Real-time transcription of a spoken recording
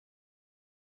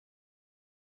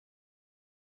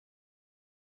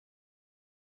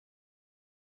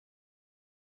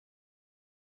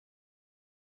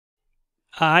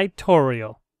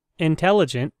iTorial.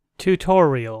 Intelligent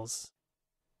Tutorials.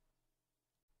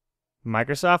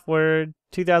 Microsoft Word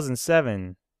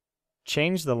 2007.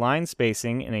 Change the line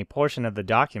spacing in a portion of the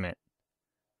document.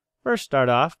 First start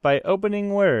off by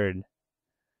opening Word.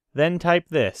 Then type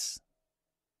this: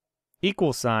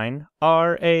 $RAND,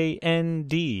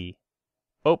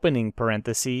 opening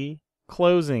parenthesis,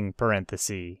 closing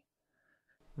parenthesis.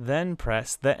 Then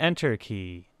press the Enter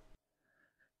key.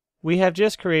 We have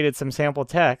just created some sample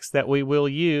text that we will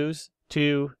use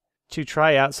to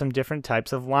try out some different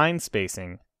types of line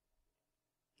spacing.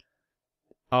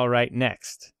 Alright,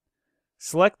 next.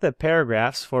 Select the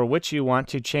paragraphs for which you want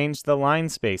to change the line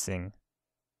spacing.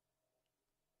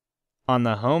 On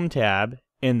the Home tab,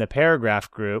 in the Paragraph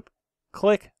group,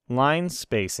 click Line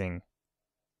Spacing.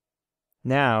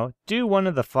 Now, do one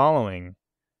of the following.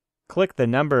 Click the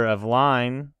number of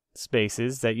line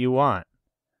spaces that you want.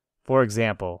 For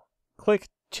example, click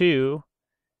 2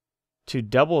 to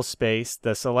double space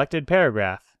the selected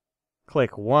paragraph.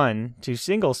 Click 1 to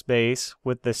single space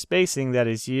with the spacing that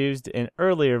is used in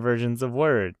earlier versions of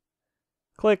Word.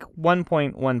 Click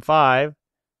 1.15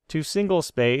 to single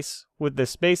space with the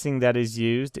spacing that is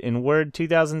used in Word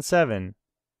 2007.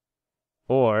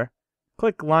 Or,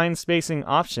 click Line Spacing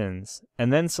Options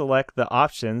and then select the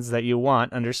options that you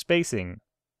want under Spacing.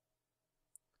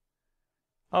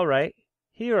 Alright,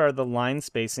 here are the line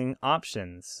spacing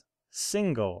options.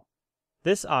 Single.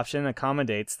 This option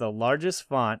accommodates the largest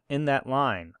font in that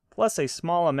line, plus a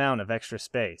small amount of extra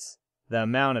space. The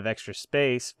amount of extra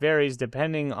space varies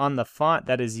depending on the font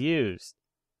that is used.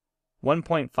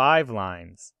 1.5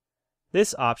 lines.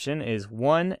 This option is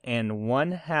 1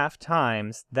 1/2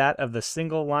 times that of the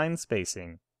single line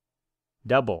spacing.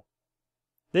 Double.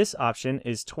 This option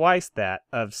is twice that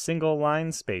of single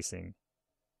line spacing.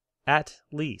 At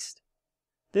least.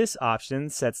 This option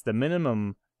sets the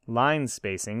minimum line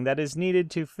spacing that is needed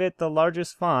to fit the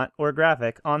largest font or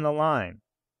graphic on the line.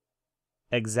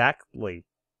 Exactly.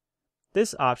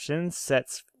 This option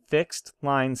sets fixed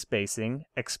line spacing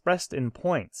expressed in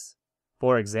points.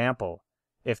 For example,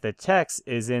 if the text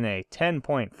is in a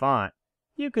 10-point font,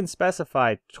 you can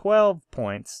specify 12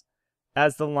 points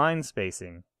as the line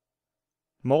spacing.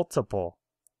 Multiple.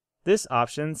 This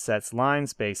option sets line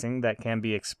spacing that can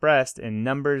be expressed in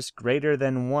numbers greater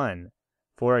than 1.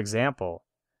 For example,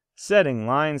 setting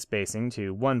line spacing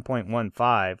to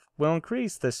 1.15 will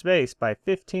increase the space by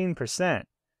 15%,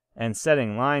 and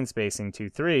setting line spacing to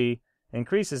 3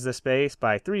 increases the space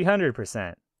by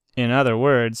 300%. In other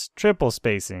words, triple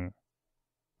spacing.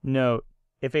 Note,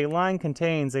 if a line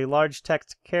contains a large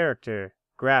text character,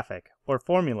 graphic, or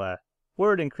formula,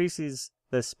 Word increases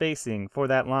the spacing for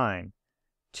that line.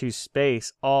 To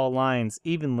space all lines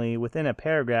evenly within a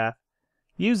paragraph,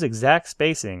 use exact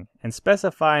spacing and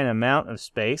specify an amount of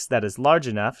space that is large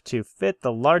enough to fit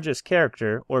the largest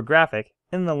character or graphic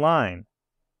in the line.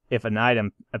 If an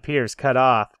item appears cut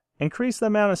off, increase the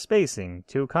amount of spacing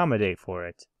to accommodate for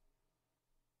it.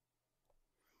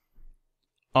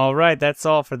 Alright, that's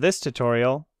all for this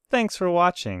tutorial. Thanks for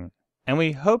watching, and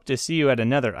we hope to see you at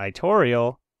another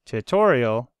iTorial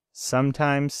tutorial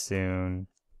sometime soon.